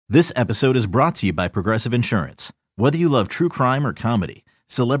This episode is brought to you by Progressive Insurance. Whether you love true crime or comedy,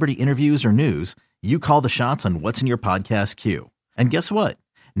 celebrity interviews or news, you call the shots on what's in your podcast queue. And guess what?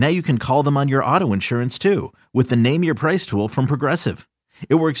 Now you can call them on your auto insurance too with the Name Your Price tool from Progressive.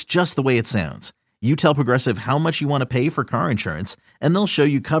 It works just the way it sounds. You tell Progressive how much you want to pay for car insurance, and they'll show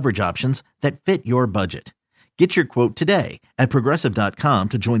you coverage options that fit your budget. Get your quote today at Progressive.com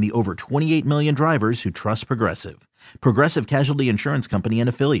to join the over 28 million drivers who trust Progressive. Progressive Casualty Insurance Company and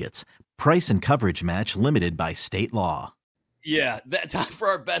Affiliates. Price and coverage match limited by state law. Yeah, that time for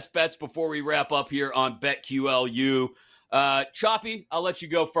our best bets before we wrap up here on BetQLU. Choppy, I'll let you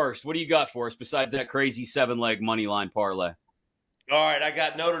go first. What do you got for us besides that crazy 7-leg money line parlay? All right, I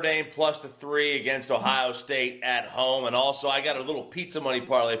got Notre Dame plus the 3 against Ohio State at home. And also I got a little pizza money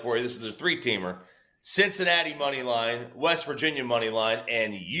parlay for you. This is a 3-teamer. Cincinnati money line, West Virginia money line,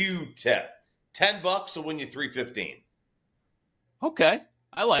 and UTEP. $10 will win you $3.15. Okay,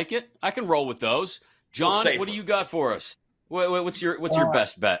 I like it. I can roll with those. John, what do you got for us? What's your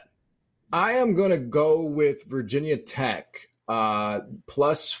best bet? I am going to go with Virginia Tech,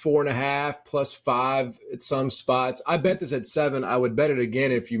 plus 4.5, plus 5 at some spots. I bet this at 7. I would bet it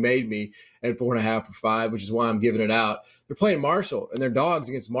again if you made me at 4.5 or 5, which is why I'm giving it out. They're playing Marshall, and they're dogs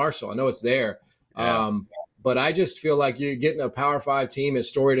against Marshall. I know it's there. Yeah. But I just feel like you're getting a Power 5 team as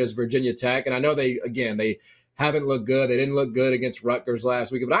storied as Virginia Tech. And I know they haven't looked good. They didn't look good against Rutgers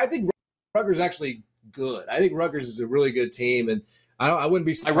last week. But I think Rutgers is actually good. I think Rutgers is a really good team. And I wouldn't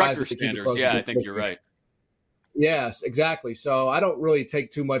be surprised if they keep it close. Yeah, I think you're right. Yes, exactly. So I don't really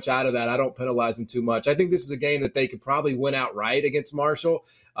take too much out of that. I don't penalize them too much. I think this is a game that they could probably win outright against Marshall.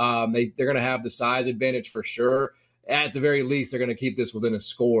 They're going to have the size advantage for sure. At the very least, they're going to keep this within a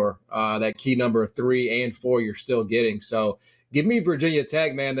score. That key number 3 and 4 you're still getting. So give me Virginia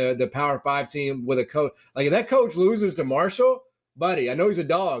Tech, man, the Power 5 team with a coach. Like if that coach loses to Marshall, buddy, I know he's a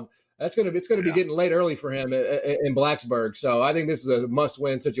dog. It's going to be getting late early for him in Blacksburg. So I think this is a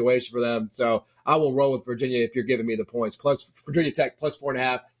must-win situation for them. So I will roll with Virginia if you're giving me the points. Plus Virginia Tech, plus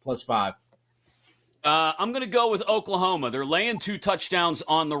 4.5, plus 5. I'm going to go with Oklahoma. They're laying 2 touchdowns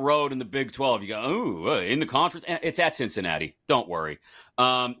on the road in the Big 12. You go, in the conference? It's at Cincinnati. Don't worry.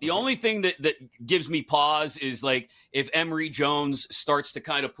 The only thing that gives me pause is like if Emory Jones starts to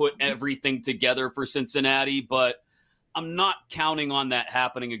kind of put everything together for Cincinnati, but I'm not counting on that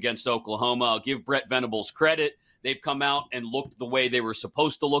happening against Oklahoma. I'll give Brett Venables credit. They've come out and looked the way they were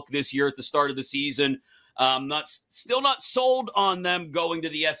supposed to look this year at the start of the season. Still not sold on them going to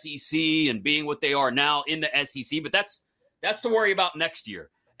the SEC and being what they are now in the SEC, but that's to worry about next year.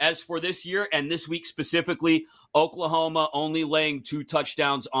 As for this year and this week specifically, Oklahoma only laying 2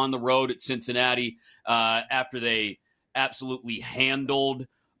 touchdowns on the road at Cincinnati after they absolutely handled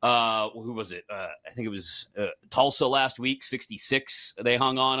who was it? I think it was Tulsa last week, 66. They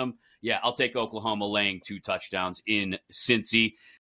hung on them. Yeah, I'll take Oklahoma laying 2 touchdowns in Cincy.